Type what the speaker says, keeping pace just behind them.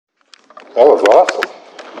That was awesome.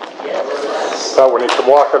 Thought when he came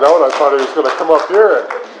walking out, I thought he was going to come up here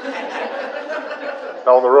and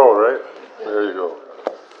down the road, right? There you go.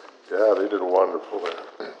 Yeah, they did wonderful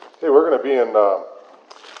there. Hey, we're going to be in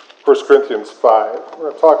 1 Corinthians 5.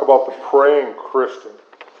 We're going to talk about the praying Christian.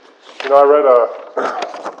 You know, I read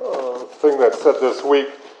a thing that said this week,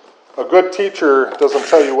 a good teacher doesn't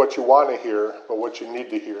tell you what you want to hear, but what you need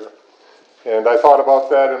to hear. And I thought about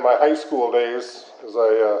that in my high school days as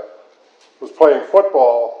I was playing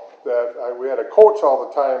football, that we had a coach all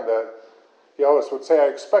the time that he always would say, I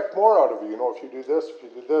expect more out of you. You know, if you do this, if you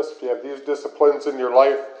do this, if you have these disciplines in your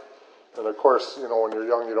life. And of course, you know, when you're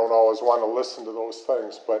young, you don't always want to listen to those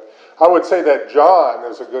things. But I would say that John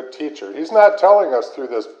is a good teacher. He's not telling us through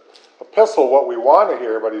this epistle what we want to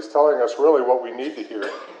hear, but he's telling us really what we need to hear.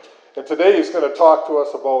 And today he's going to talk to us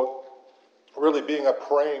about really being a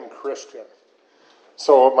praying Christian.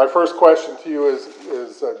 So my first question to you is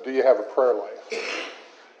do you have a prayer life?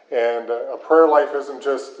 And a prayer life isn't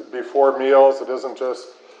just before meals. It isn't just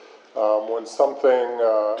when something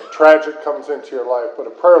tragic comes into your life. But a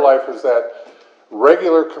prayer life is that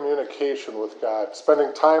regular communication with God,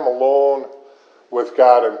 spending time alone with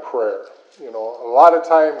God in prayer. You know, a lot of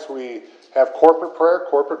times we have corporate prayer.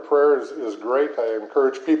 Corporate prayer is great. I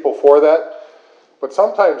encourage people for that. But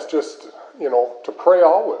sometimes just, you know, to pray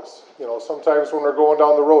always. You know, sometimes when we're going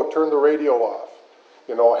down the road, turn the radio off.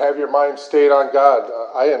 You know, have your mind stayed on God.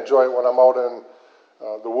 I enjoy it when I'm out in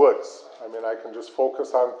the woods. I mean, I can just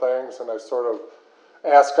focus on things, and I sort of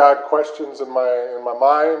ask God questions in my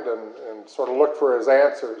mind and sort of look for his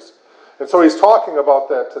answers. And so he's talking about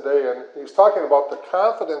that today, and he's talking about the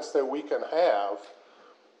confidence that we can have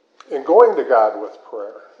in going to God with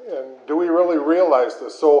prayer. And do we really realize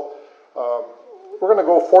this? So we're going to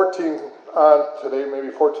go 14 on today, maybe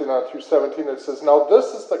 14 on through 17. It says, now this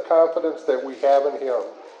is the confidence that we have in him,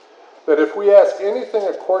 that if we ask anything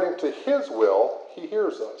according to his will, he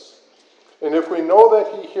hears us. And if we know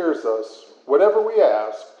that he hears us, whatever we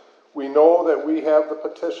ask, we know that we have the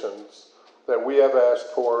petitions that we have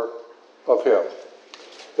asked for of him.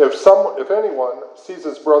 If anyone sees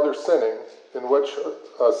his brother sinning, in which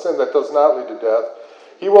a sin that does not lead to death,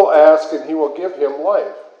 he will ask and he will give him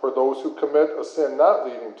life for those who commit a sin not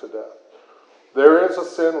leading to death. There is a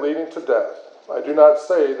sin leading to death. I do not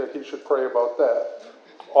say that he should pray about that.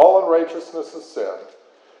 All unrighteousness is sin,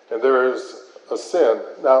 and there is a sin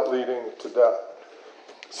not leading to death.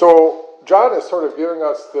 So John is sort of giving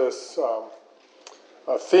us this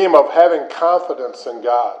theme of having confidence in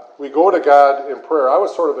God. We go to God in prayer. I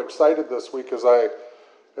was sort of excited this week as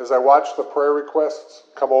I watched the prayer requests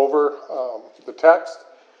come over the text,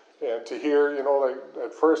 and to hear, you know, like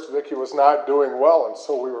at first Vicki was not doing well, and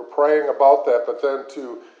so we were praying about that, but then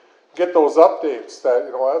to get those updates that,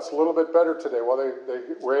 you know, that's a little bit better today. Well, they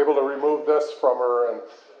were able to remove this from her,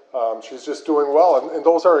 and she's just doing well, and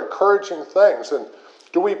those are encouraging things. And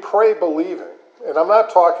do we pray believing? And I'm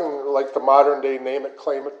not talking like the modern day name it,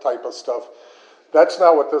 claim it type of stuff. That's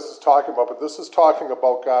not what this is talking about, but this is talking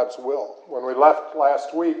about God's will. When we left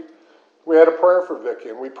last week, we had a prayer for Vicki,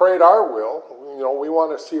 and we prayed our will. You know, we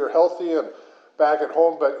want to see her healthy and back at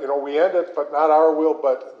home, but, you know, we end it, but not our will,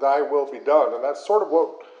 but thy will be done. And that's sort of what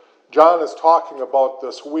John is talking about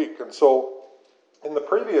this week. And so in the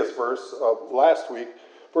previous verse of last week,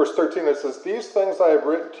 verse 13, it says, these things I have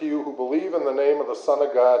written to you who believe in the name of the Son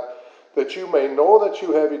of God, that you may know that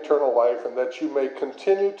you have eternal life, and that you may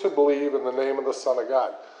continue to believe in the name of the Son of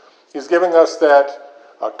God. He's giving us that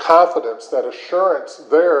confidence, that assurance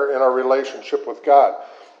there in our relationship with God.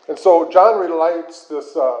 And so John relates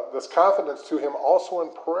this confidence to him also in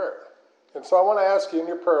prayer. And so I want to ask you, in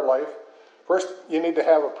your prayer life, first, you need to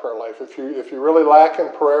have a prayer life. If you really lack in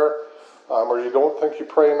prayer, or you don't think you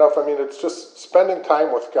pray enough, I mean, it's just spending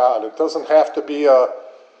time with God. It doesn't have to be a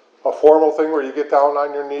formal thing where you get down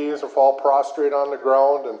on your knees or fall prostrate on the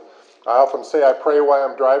ground. And I often say I pray while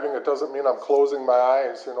I'm driving. It doesn't mean I'm closing my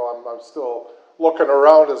eyes. You know, I'm still looking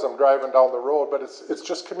around as I'm driving down the road, but it's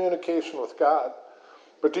just communication with God.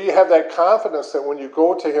 But do you have that confidence that when you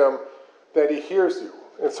go to him, that he hears you?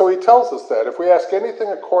 And so he tells us that if we ask anything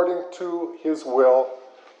according to his will,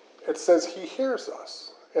 it says he hears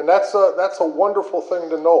us. And that's a wonderful thing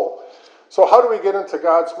to know. So how do we get into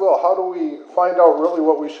God's will? How do we find out really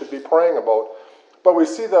what we should be praying about? But we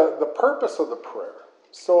see the purpose of the prayer.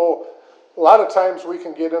 So a lot of times we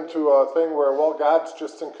can get into a thing where, well, God's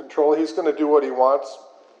just in control. He's going to do what he wants.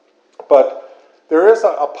 But there is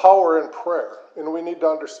a power in prayer, and we need to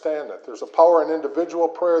understand it. There's a power in individual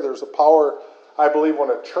prayer. There's a power, I believe, when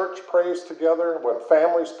a church prays together, when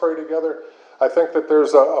families pray together. I think that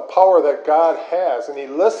there's a power that God has, and he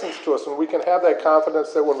listens to us, and we can have that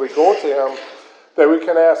confidence that when we go to him, that we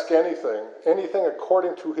can ask anything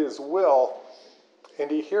according to his will,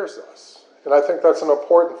 and he hears us. And I think that's an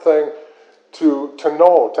important thing to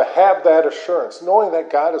know, to have that assurance, knowing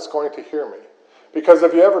that God is going to hear me. Because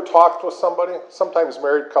if you ever talked with somebody, sometimes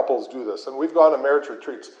married couples do this, and we've gone to marriage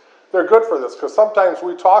retreats. They're good for this, because sometimes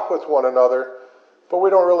we talk with one another, but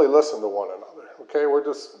we don't really listen to one another. Okay,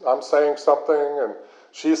 I'm saying something, and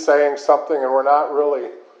she's saying something, and we're not really,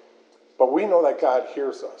 but we know that God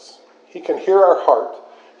hears us. He can hear our heart.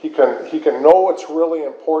 He can know what's really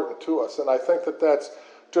important to us, and I think that that's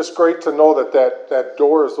just great to know that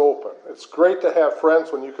door is open. It's great to have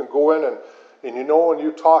friends when you can go in and you know when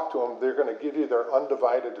you talk to them, they're going to give you their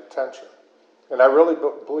undivided attention. And I really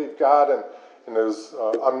believe God in his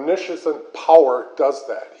omniscient power does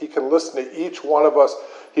that. He can listen to each one of us.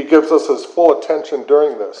 He gives us his full attention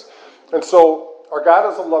during this. And so our God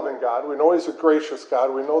is a loving God. We know he's a gracious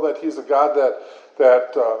God. We know that he's a God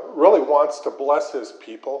that really wants to bless his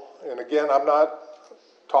people. And again, I'm not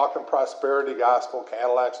talking prosperity gospel,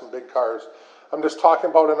 Cadillacs and big cars. I'm just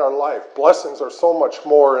talking about in our life. Blessings are so much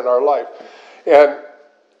more in our life. And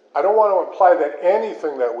I don't want to imply that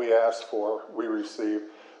anything that we ask for, we receive,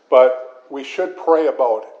 but we should pray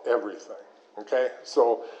about everything, okay?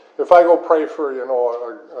 So if I go pray for,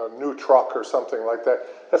 a new truck or something like that,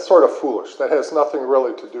 that's sort of foolish. That has nothing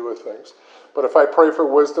really to do with things. But if I pray for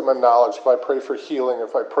wisdom and knowledge, if I pray for healing,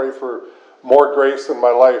 if I pray for more grace in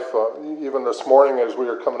my life, even this morning as we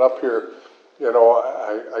were coming up here,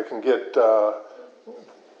 I can get...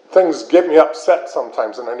 things get me upset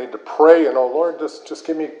sometimes, and I need to pray, Lord, just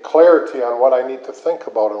give me clarity on what I need to think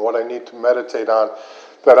about and what I need to meditate on,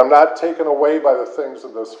 that I'm not taken away by the things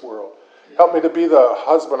of this world. Help me to be the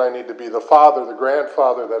husband I need to be, the father, the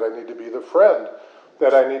grandfather that I need to be, the friend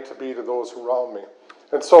that I need to be to those around me.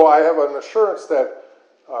 And so I have an assurance that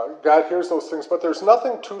God hears those things, but there's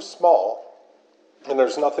nothing too small, and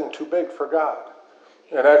there's nothing too big for God.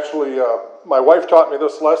 And actually, my wife taught me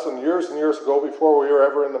this lesson years and years ago before we were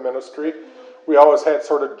ever in the ministry. We always had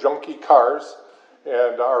sort of junky cars,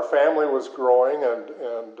 and our family was growing, and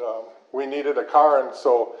we needed a car. And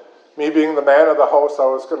so me being the man of the house, I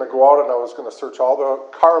was going to go out and I was going to search all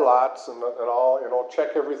the car lots and all, check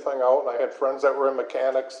everything out. And I had friends that were in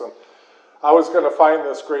mechanics, and I was going to find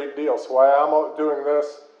this great deal. So while I'm out doing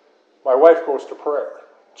this, my wife goes to prayer.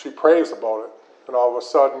 She prays about it, and all of a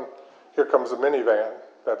sudden, here comes a minivan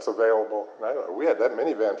that's available. And we had that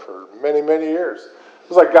minivan for many, many years. It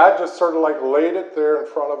was like God just sort of like laid it there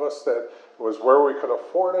in front of us, that it was where we could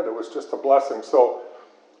afford it. It was just a blessing. So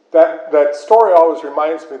that story always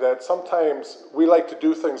reminds me that sometimes we like to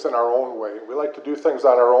do things in our own way. We like to do things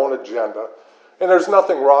on our own agenda. And there's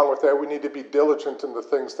nothing wrong with that. We need to be diligent in the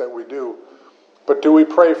things that we do. But do we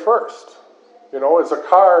pray first? Is a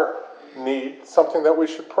car need something that we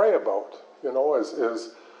should pray about? Is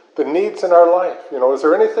the needs in our life. Is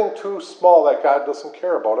there anything too small that God doesn't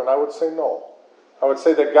care about? And I would say no. I would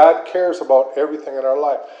say that God cares about everything in our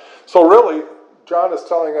life. So really, John is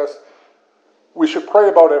telling us we should pray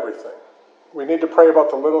about everything. We need to pray about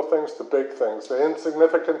the little things, the big things, the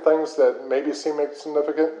insignificant things that maybe seem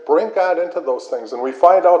insignificant. Bring God into those things. And we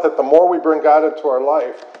find out that the more we bring God into our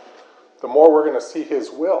life, the more we're going to see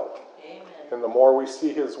his will. Amen. And the more we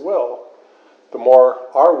see his will, the more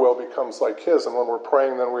our will becomes like his. And when we're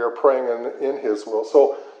praying, then we are praying in his will.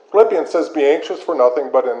 So Philippians says, be anxious for nothing,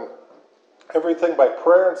 but in everything by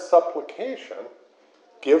prayer and supplication,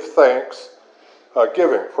 give thanks,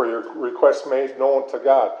 giving for your requests made known to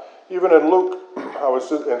God. Even in Luke,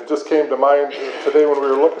 it just came to mind today when we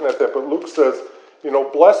were looking at that, but Luke says,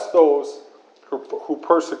 bless those who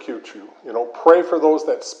persecute you. Pray for those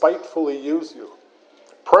that spitefully use you.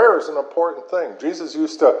 Prayer is an important thing. Jesus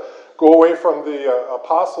used to go away from the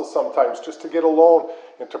apostles sometimes just to get alone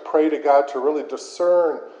and to pray to God to really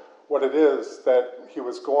discern what it is that he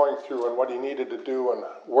was going through and what he needed to do and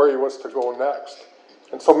where he was to go next.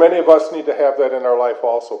 And so many of us need to have that in our life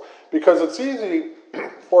also, because it's easy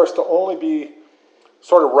for us to only be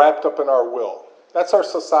sort of wrapped up in our will. That's our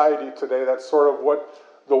society today. That's sort of what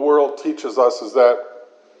the world teaches us, is that,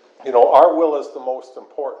 our will is the most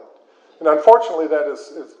important. And unfortunately, that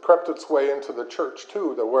has crept its way into the church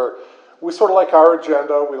too, that we sort of like our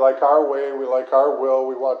agenda, we like our way, we like our will,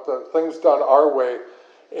 we want the things done our way,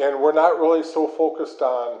 and we're not really so focused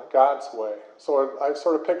on God's way. So I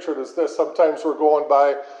sort of picture it as this. Sometimes we're going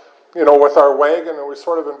by, with our wagon, and we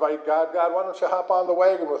sort of invite God, why don't you hop on the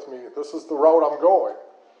wagon with me? This is the route I'm going.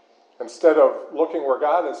 Instead of looking where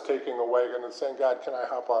God is taking a wagon and saying, God, can I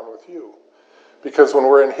hop on with you? Because when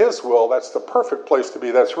we're in his will, that's the perfect place to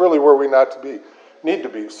be. That's really where we need to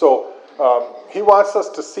be. So he wants us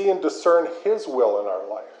to see and discern his will in our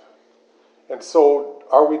life. And so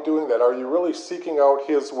are we doing that? Are you really seeking out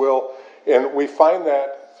his will? And we find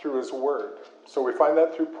that through his word. So we find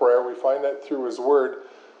that through prayer. We find that through his word.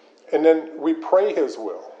 And then we pray his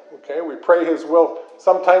will. Okay, we pray his will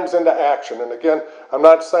sometimes into action. And again, I'm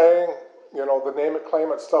not saying, the name it,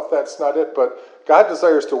 claim it stuff, that's not it. But God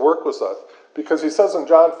desires to work with us. Because he says in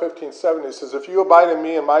John 15:7, he says, if you abide in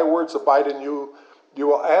me and my words abide in you, you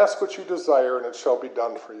will ask what you desire and it shall be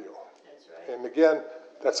done for you. That's right. And again,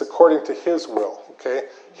 that's according to his will, okay?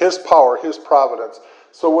 His power, his providence.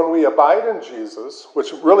 So when we abide in Jesus,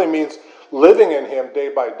 which really means living in him day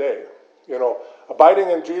by day,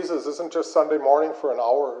 abiding in Jesus isn't just Sunday morning for an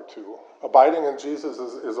hour or two. Abiding in Jesus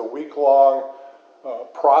is a week-long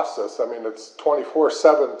process. I mean, it's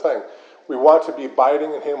 24/7 thing. We want to be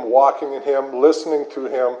abiding in him, walking in him, listening to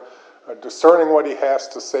him, discerning what he has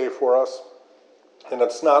to say for us. And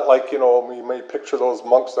it's not like, we may picture those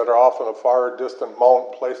monks that are off in a far distant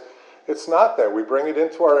mountain place. It's not that. We bring it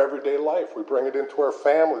into our everyday life. We bring it into our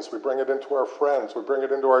families. We bring it into our friends. We bring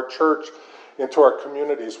it into our church, into our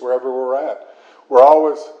communities, wherever we're at. We're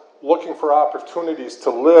always looking for opportunities to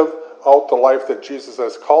live out the life that Jesus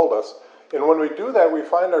has called us. And when we do that, we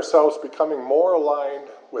find ourselves becoming more aligned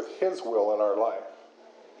with his will in our life.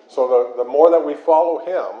 So the more that we follow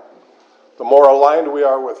him, the more aligned we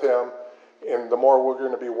are with him, and the more we're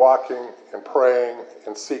going to be walking and praying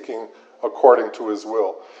and seeking according to his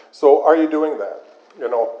will. So are you doing that?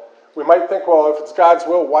 We might think, well, if it's God's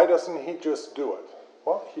will, why doesn't he just do it?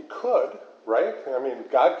 Well, he could, right? I mean,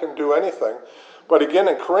 God can do anything. But again,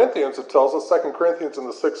 in Corinthians, it tells us, 2 Corinthians in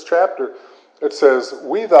the 6th chapter, it says,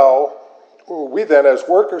 we then, as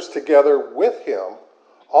workers together with him,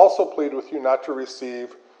 also plead with you not to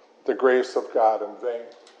receive the grace of God in vain.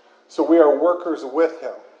 So we are workers with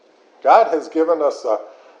him. God has given us a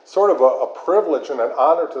sort of a privilege and an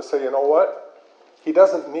honor to say, you know what? He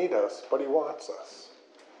doesn't need us, but he wants us.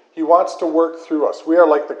 He wants to work through us. We are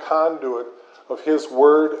like the conduit of his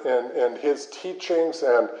word and his teachings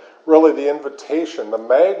and really the invitation, the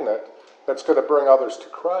magnet that's going to bring others to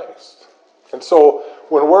Christ. And so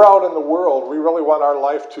when we're out in the world, we really want our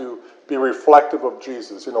life to be reflective of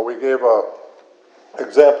Jesus. We gave an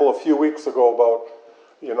example a few weeks ago about,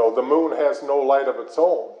 the moon has no light of its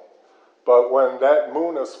own. But when that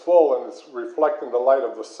moon is full and it's reflecting the light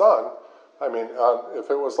of the sun, I mean,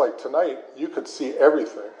 if it was like tonight, you could see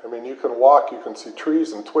everything. I mean, you can walk, you can see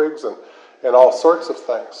trees and twigs and all sorts of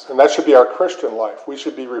things. And that should be our Christian life. We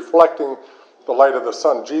should be reflecting the light of the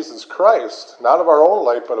sun, Jesus Christ, not of our own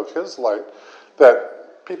light, but of his light,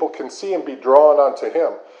 that people can see and be drawn unto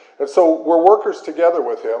him. And so we're workers together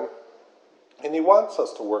with him, and he wants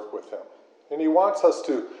us to work with him. And he wants us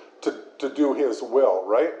to do his will,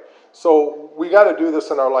 right? So we got to do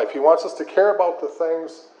this in our life. He wants us to care about the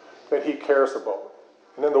things that he cares about.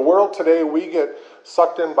 And in the world today, we get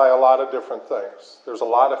sucked in by a lot of different things. There's a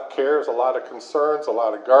lot of cares, a lot of concerns, a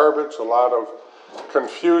lot of garbage, a lot of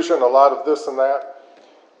confusion, a lot of this and that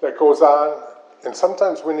goes on. And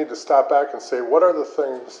sometimes we need to stop back and say, what are the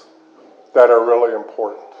things that are really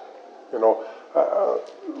important?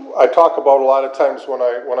 I talk about a lot of times when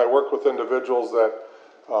I work with individuals that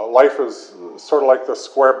life is sort of like this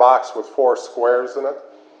square box with 4 squares in it.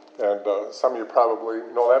 And some of you probably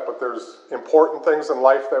know that, but there's important things in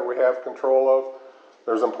life that we have control of.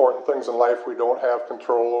 There's important things in life we don't have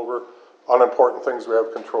control over. Unimportant things we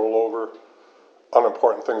have control over.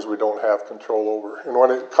 Unimportant things we don't have control over. And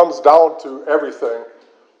when it comes down to everything,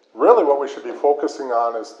 really what we should be focusing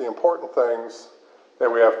on is the important things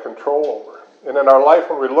that we have control over. And in our life,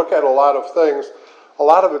 when we look at a lot of things, a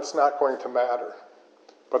lot of it's not going to matter.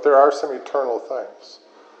 But there are some eternal things.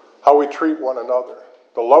 How we treat one another.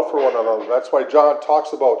 The love for one another. That's why John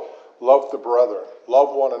talks about love the brethren.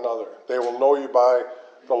 Love one another. They will know you by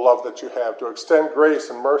the love that you have. To extend grace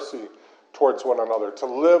and mercy towards one another. To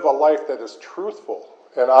live a life that is truthful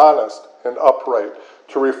and honest and upright.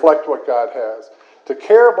 To reflect what God has. To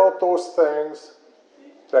care about those things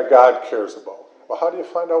that God cares about. Well, how do you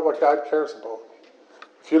find out what God cares about?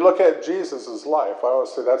 If you look at Jesus' life, I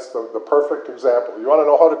always say that's the perfect example. You want to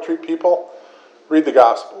know how to treat people? Read the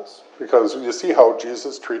Gospels, because you see how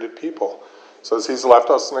Jesus treated people. It says he's left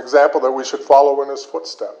us an example that we should follow in his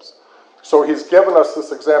footsteps. So he's given us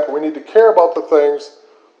this example. We need to care about the things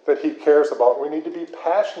that he cares about. We need to be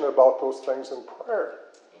passionate about those things in prayer.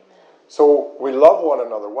 So we love one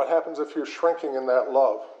another. What happens if you're shrinking in that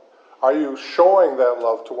love? Are you showing that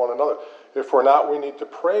love to one another? If we're not, we need to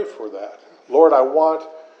pray for that. Lord, I want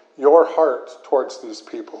your heart towards these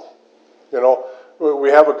people. we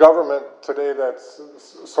have a government today that's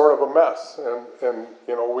sort of a mess, and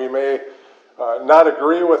we may not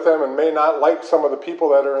agree with them and may not like some of the people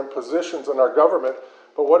that are in positions in our government,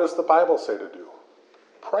 but what does the Bible say to do?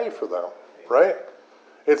 Pray for them, right?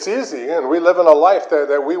 It's easy, and we live in a life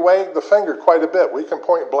that we wag the finger quite a bit. We can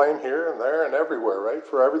point blame here and there and everywhere, right,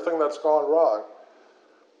 for everything that's gone wrong.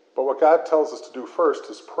 But what God tells us to do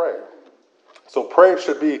first is pray. So prayer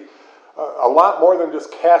should be a lot more than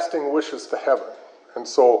just casting wishes to heaven. And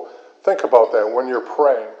so think about that when you're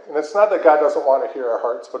praying. And it's not that God doesn't want to hear our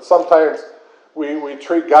hearts, but sometimes we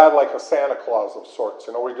treat God like a Santa Claus of sorts.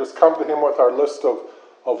 We just come to him with our list of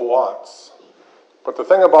wants. But the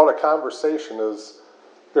thing about a conversation is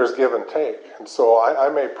there's give and take. And so I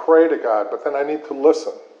may pray to God, but then I need to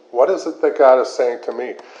listen. What is it that God is saying to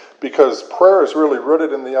me? Because prayer is really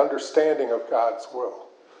rooted in the understanding of God's will.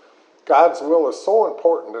 God's will is so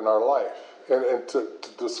important in our life. And to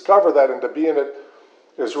discover that and to be in it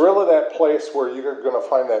is really that place where you're going to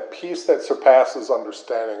find that peace that surpasses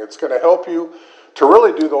understanding. It's going to help you to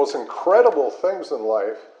really do those incredible things in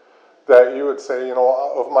life that you would say,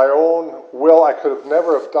 of my own will, I could have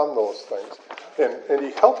never have done those things. And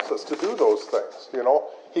he helps us to do those things,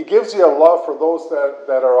 He gives you a love for those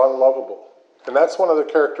that are unlovable. And that's one of the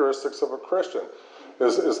characteristics of a Christian,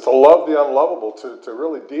 is to love the unlovable, to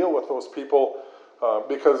really deal with those people,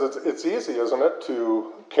 because it's easy, isn't it,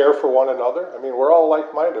 to care for one another? I mean, we're all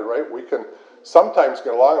like-minded, right? We can sometimes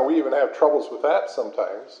get along, and we even have troubles with that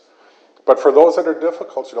sometimes. But for those that are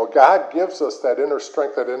difficult, God gives us that inner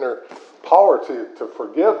strength, that inner power to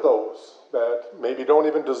forgive those that maybe don't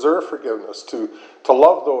even deserve forgiveness, to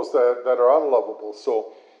love those that are unlovable.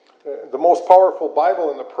 So the most powerful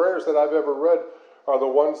Bible and the prayers that I've ever read are the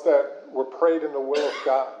ones that were prayed in the will of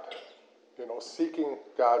God, seeking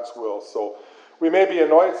God's will. So we may be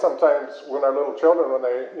annoyed sometimes when our little children, when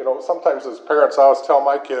they, sometimes as parents, I always tell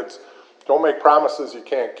my kids, don't make promises you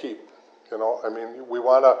can't keep. We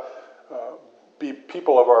want to be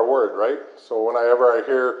people of our word, right? So whenever I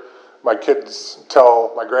hear my kids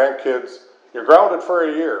tell my grandkids, you're grounded for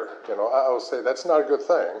a year, I will say that's not a good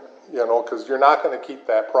thing, because you're not going to keep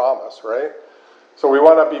that promise, right? So we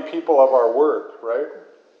want to be people of our word, right?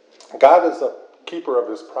 God is a keeper of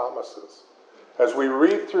his promises. As we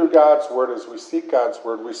read through God's word, as we seek God's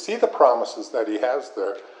word, we see the promises that he has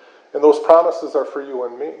there. And those promises are for you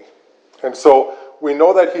and me. And so we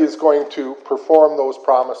know that he is going to perform those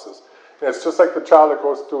promises. And it's just like the child that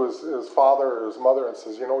goes to his father or his mother and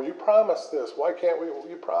says, you promised this. Why can't we?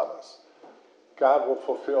 You promise. God will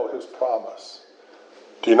fulfill his promise.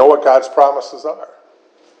 Do you know what God's promises are?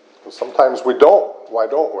 Well, sometimes we don't. Why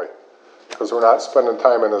don't we? Because we're not spending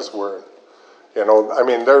time in his word.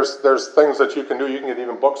 There's things that you can do. You can get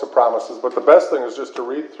even books of promises. But the best thing is just to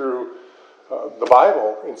read through the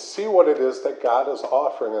Bible and see what it is that God is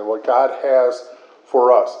offering and what God has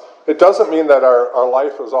for us. It doesn't mean that our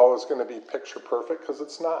life is always going to be picture perfect, because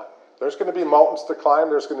it's not. There's going to be mountains to climb.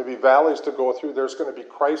 There's going to be valleys to go through. There's going to be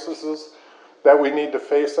crises that we need to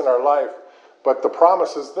face in our life. But the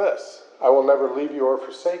promise is this: I will never leave you or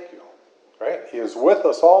forsake you. Right? He is with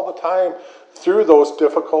us all the time through those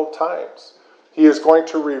difficult times. He is going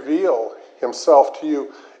to reveal himself to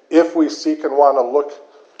you if we seek and want to look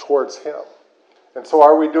towards him. And so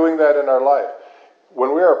are we doing that in our life?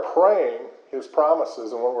 When we are praying his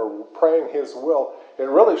promises and when we're praying his will, it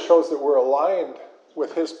really shows that we're aligned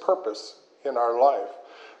with his purpose in our life.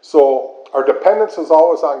 So our dependence is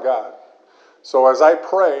always on God. So as I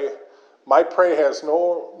pray, my prayer has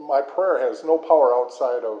no power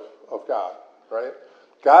outside of God, right?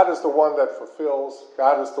 God is the one that fulfills.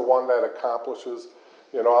 God is the one that accomplishes.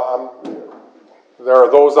 There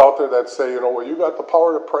are those out there that say, well, you got the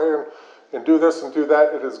power to pray and do this and do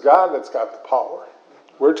that. It is God that's got the power.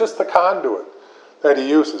 We're just the conduit that he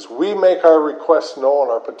uses. We make our requests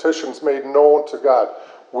known, our petitions made known to God.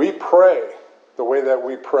 We pray the way that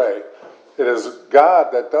we pray. It is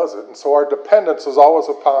God that does it. And so our dependence is always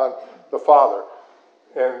upon the Father.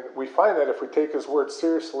 And we find that if we take his word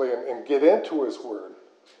seriously and get into his word,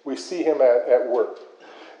 we see him at work.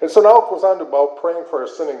 And so now it goes on to about praying for a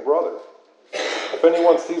sinning brother. If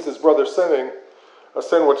anyone sees his brother sinning, a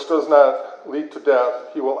sin which does not lead to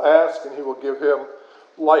death, he will ask and he will give him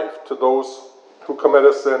life to those who commit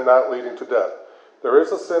a sin not leading to death. There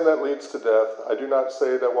is a sin that leads to death. I do not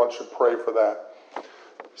say that one should pray for that.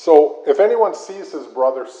 So if anyone sees his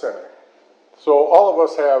brother sinning, so all of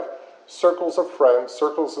us have circles of friends,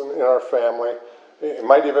 circles in our family. It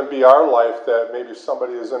might even be our life that maybe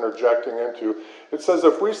somebody is interjecting into. It says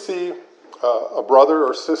if we see a brother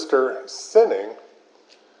or sister sinning,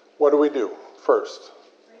 what do we do first?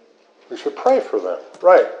 We should pray for them,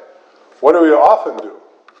 right? What do we often do?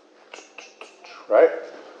 Right?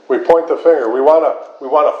 We point the finger. We want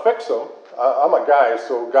to fix them. I'm a guy,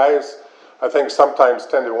 so guys, I think sometimes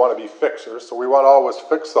tend to want to be fixers. So we want to always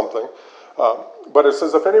fix something. But it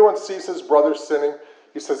says, if anyone sees his brother sinning,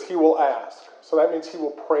 he says he will ask. So that means he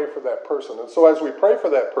will pray for that person. And so as we pray for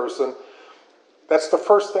that person, that's the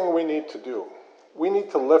first thing we need to do. We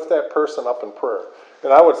need to lift that person up in prayer.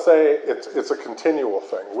 And I would say it's a continual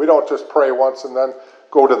thing. We don't just pray once and then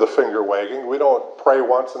go to the finger wagging. We don't pray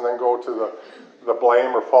once and then go to the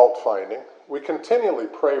blame or fault finding. We continually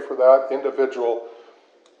pray for that individual.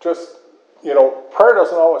 Just, prayer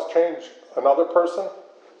doesn't always change another person.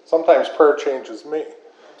 Sometimes prayer changes me.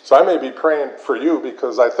 So I may be praying for you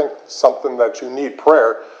because I think something that you need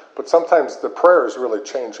prayer, but sometimes the prayer is really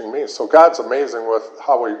changing me. So God's amazing with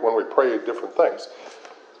when we pray different things.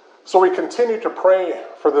 So we continue to pray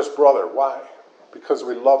for this brother. Why? Because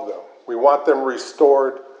we love them. We want them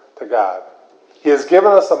restored to God. He has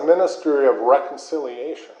given us a ministry of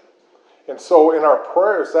reconciliation. And so in our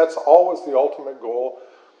prayers, that's always the ultimate goal.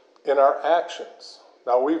 In our actions.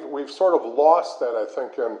 Now we've sort of lost that, I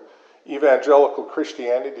think, in evangelical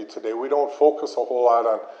Christianity today. We don't focus a whole lot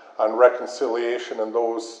on reconciliation and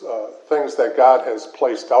those things that God has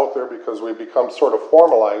placed out there because we become sort of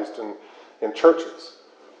formalized in churches.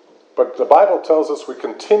 But the Bible tells us we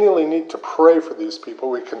continually need to pray for these people.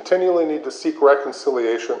 We continually need to seek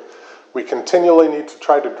reconciliation. We continually need to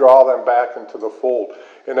try to draw them back into the fold.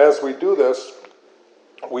 And as we do this,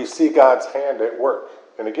 we see God's hand at work.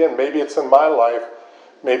 And again, maybe it's in my life,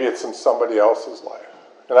 maybe it's in somebody else's life.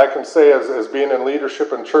 And I can say as being in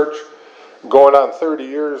leadership in church, going on 30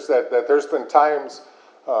 years, that there's been times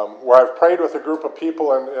where I've prayed with a group of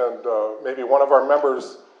people and maybe one of our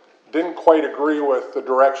members didn't quite agree with the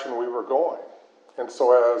direction we were going. And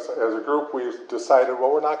so as a group, we decided,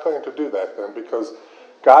 well, we're not going to do that then because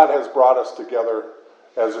God has brought us together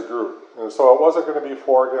as a group. And so it wasn't going to be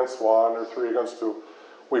 4 against 1 or 3 against 2.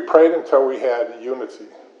 We prayed until we had unity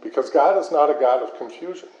because God is not a God of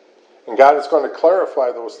confusion. And God is going to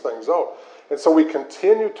clarify those things out. And so we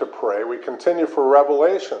continue to pray. We continue for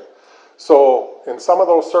revelation. So in some of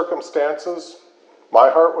those circumstances, my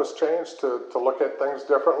heart was changed to look at things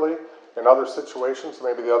differently. In other situations,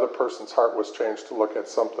 maybe the other person's heart was changed to look at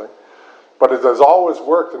something. But it has always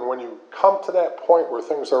worked. And when you come to that point where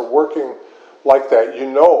things are working like that, you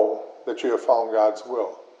know that you have found God's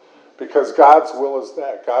will. Because God's will is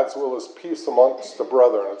that. God's will is peace amongst the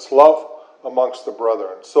brethren. It's love amongst the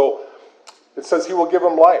brethren. So it says he will give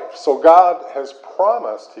them life. So God has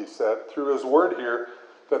promised, he said, through his word here,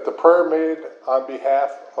 that the prayer made on behalf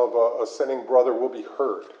of a sinning brother will be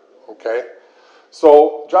heard. Okay?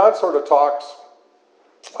 So John sort of talks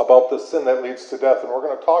about the sin that leads to death, and we're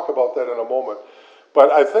going to talk about that in a moment.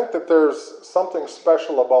 But I think that there's something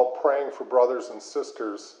special about praying for brothers and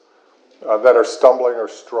sisters that are stumbling or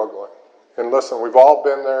struggling. And listen, we've all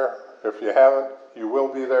been there. If you haven't, you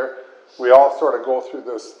will be there. We all sort of go through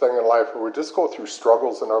this thing in life where we just go through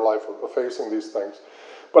struggles in our life of facing these things.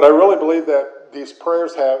 But I really believe that these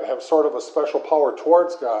prayers have sort of a special power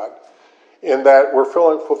towards God in that we're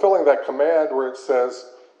fulfilling that command where it says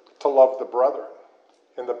to love the brethren.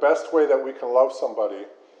 And the best way that we can love somebody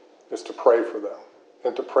is to pray for them.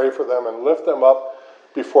 And to pray for them and lift them up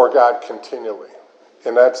before God continually.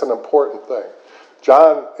 And that's an important thing.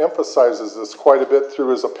 John emphasizes this quite a bit through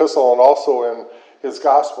his epistle and also in his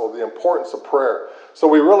gospel, the importance of prayer. So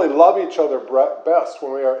we really love each other best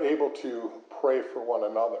when we are able to pray for one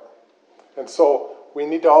another. And so we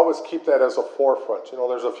need to always keep that as a forefront.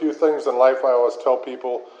 There's a few things in life I always tell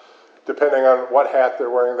people, depending on what hat they're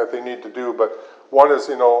wearing, that they need to do. But one is,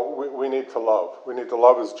 we need to love. We need to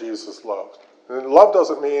love as Jesus loved. And love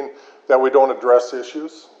doesn't mean that we don't address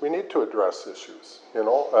issues. We need to address issues.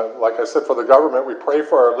 Like I said, for the government, we pray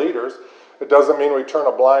for our leaders. It doesn't mean we turn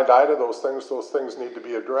a blind eye to those things. Those things need to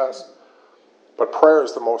be addressed. But prayer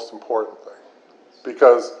is the most important thing.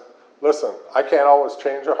 Because, listen, I can't always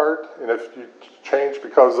change a heart. And if you change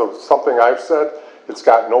because of something I've said, it's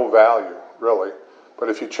got no value, really. But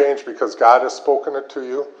if you change because God has spoken it to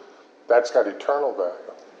you, that's got eternal value.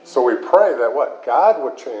 So we pray that what? God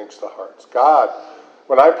would change the hearts. God,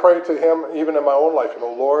 when I pray to him, even in my own life,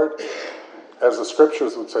 Lord, as the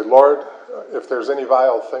scriptures would say, Lord, if there's any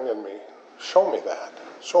vile thing in me, show me that.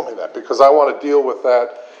 Show me that, because I want to deal with that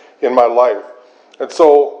in my life. And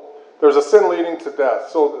so there's a sin leading to death.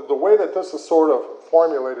 So the way that this is sort of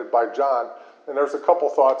formulated by John, and there's a couple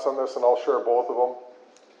thoughts on this, and I'll share both of them.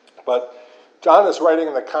 But John is writing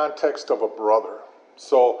in the context of a brother.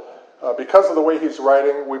 So because of the way he's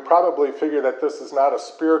writing, we probably figure that this is not a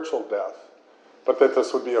spiritual death, but that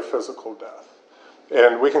this would be a physical death.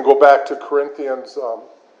 And we can go back to Corinthians,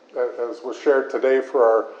 as was shared today for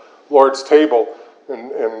our Lord's table.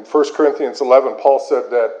 In 1 Corinthians 11, Paul said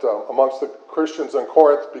that amongst the Christians in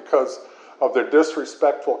Corinth, because of their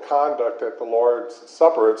disrespectful conduct at the Lord's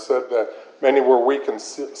Supper, it said that many were weak and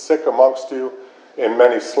sick amongst you, and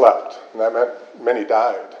many slept. And that meant many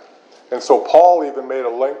died. And so Paul even made a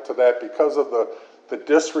link to that because of the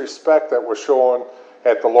disrespect that was shown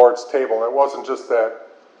at the Lord's table. And it wasn't just that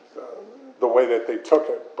the way that they took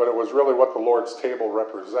it, but it was really what the Lord's table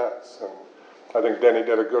represents. And I think Denny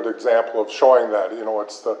did a good example of showing that.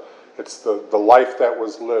 It's the life that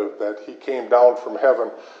was lived, that he came down from heaven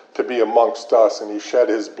to be amongst us, and he shed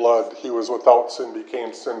his blood. He was without sin,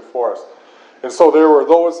 became sin for us. And so there were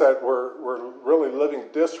those that were really living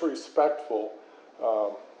disrespectful.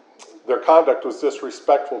 Their conduct was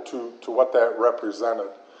disrespectful to what that represented.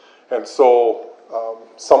 And so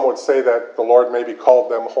some would say that the Lord maybe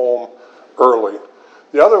called them home early.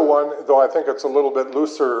 The other one, though I think it's a little bit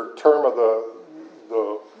looser term of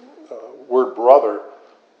the word brother,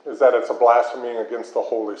 is that it's a blasphemy against the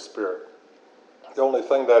Holy Spirit. The only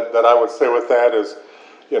thing that I would say with that is,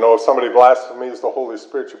 if somebody blasphemies the Holy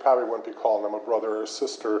Spirit, you probably wouldn't be calling them a brother or a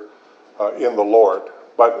sister in the Lord.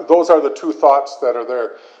 But those are the two thoughts that are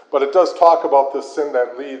there. But it does talk about this sin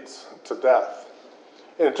that leads to death.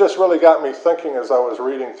 And it just really got me thinking as I was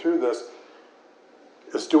reading through this,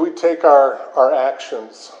 is do we take our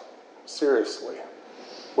actions seriously?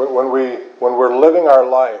 When we're living our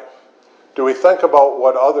life, do we think about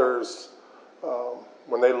what others,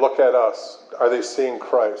 when they look at us, are they seeing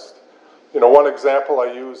Christ? One example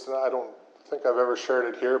I used, and I don't think I've ever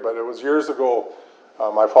shared it here, but it was years ago.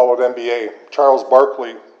 I followed NBA. Charles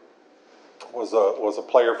Barkley was a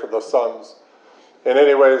player for the Suns, and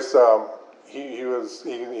anyways,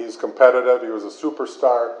 he's competitive. He was a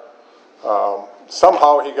superstar.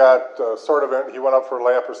 Somehow he got he went up for a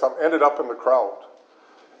layup or something, ended up in the crowd.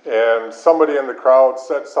 And somebody in the crowd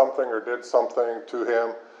said something or did something to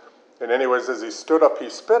him. And anyways, as he stood up, he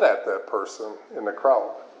spit at that person in the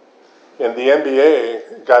crowd. And the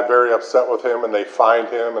NBA got very upset with him, and they fined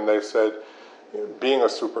him, and they said, being a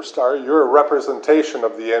superstar, you're a representation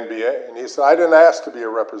of the NBA. And he said, I didn't ask to be a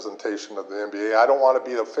representation of the NBA. I don't want to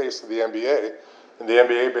be the face of the NBA. And the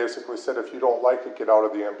NBA basically said, if you don't like it, get out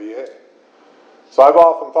of the NBA. So I've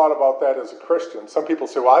often thought about that as a Christian. Some people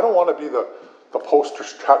say, well, I don't want to be the poster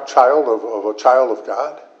child of a child of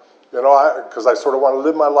God. Because I sort of want to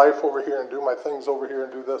live my life over here and do my things over here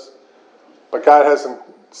and do this. But God hasn't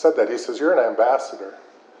said that. He says, you're an ambassador.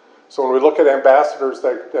 So when we look at ambassadors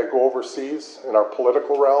that go overseas in our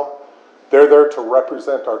political realm, they're there to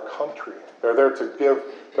represent our country. They're there to give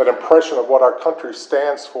that impression of what our country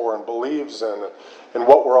stands for and believes in and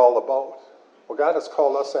what we're all about. Well, God has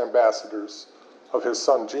called us ambassadors of his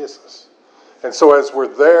Son, Jesus. And so as we're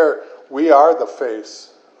there, we are the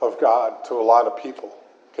face of God to a lot of people.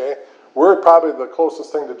 Okay? We're probably the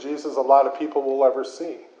closest thing to Jesus a lot of people will ever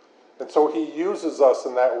see. And so he uses us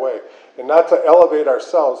in that way. And not to elevate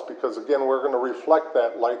ourselves, because again, we're going to reflect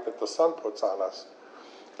that light that the sun puts on us.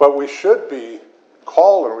 But we should be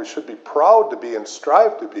called, and we should be proud to be and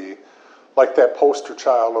strive to be like that poster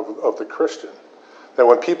child of the Christian. That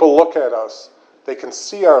when people look at us, they can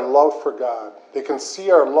see our love for God. They can see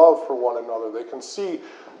our love for one another. They can see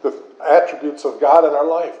the attributes of God in our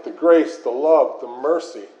life, the grace, the love, the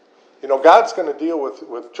mercy. God's going to deal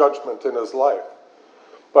with judgment in his life.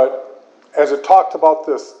 But as it talked about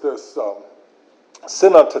this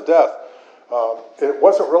sin unto death, it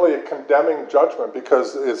wasn't really a condemning judgment,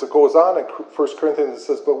 because as it goes on in 1 Corinthians, it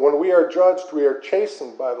says, but when we are judged, we are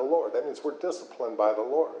chastened by the Lord. That means we're disciplined by the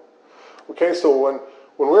Lord. Okay, so when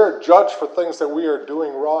we're judged for things that we are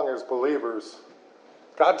doing wrong as believers,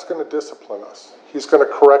 God's going to discipline us. He's going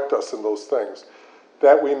to correct us in those things,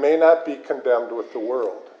 that we may not be condemned with the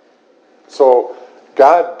world. So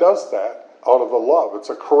God does that out of the love. It's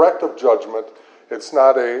a corrective judgment. It's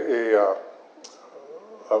not a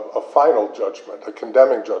final judgment, a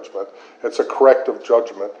condemning judgment. It's a corrective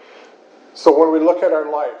judgment. So when we look at our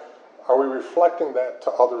life, are we reflecting that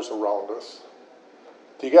to others around us?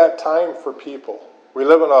 Do you got time for people? We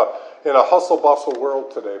live in a hustle-bustle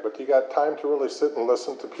world today, but do you got time to really sit and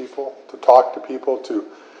listen to people, to talk to people, to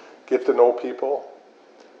get to know people?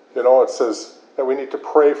 It says that we need to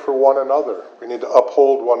pray for one another. We need to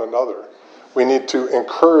uphold one another. We need to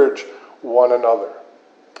encourage one another.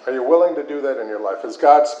 Are you willing to do that in your life? Has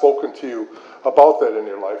God spoken to you about that in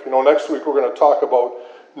your life? Next week we're going to talk about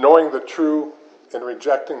knowing the true and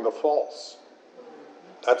rejecting the false.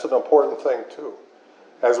 That's an important thing too.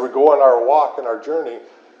 As we go on our walk and our journey,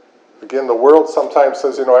 Again, the world sometimes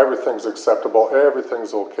says, everything's acceptable,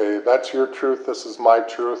 everything's okay. That's your truth, this is my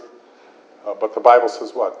truth. But the Bible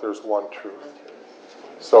says what? There's one truth.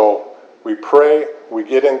 So we pray, we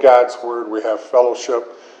get in God's Word, we have fellowship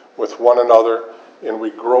with one another, and we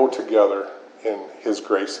grow together in His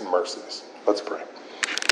grace and mercies. Let's pray.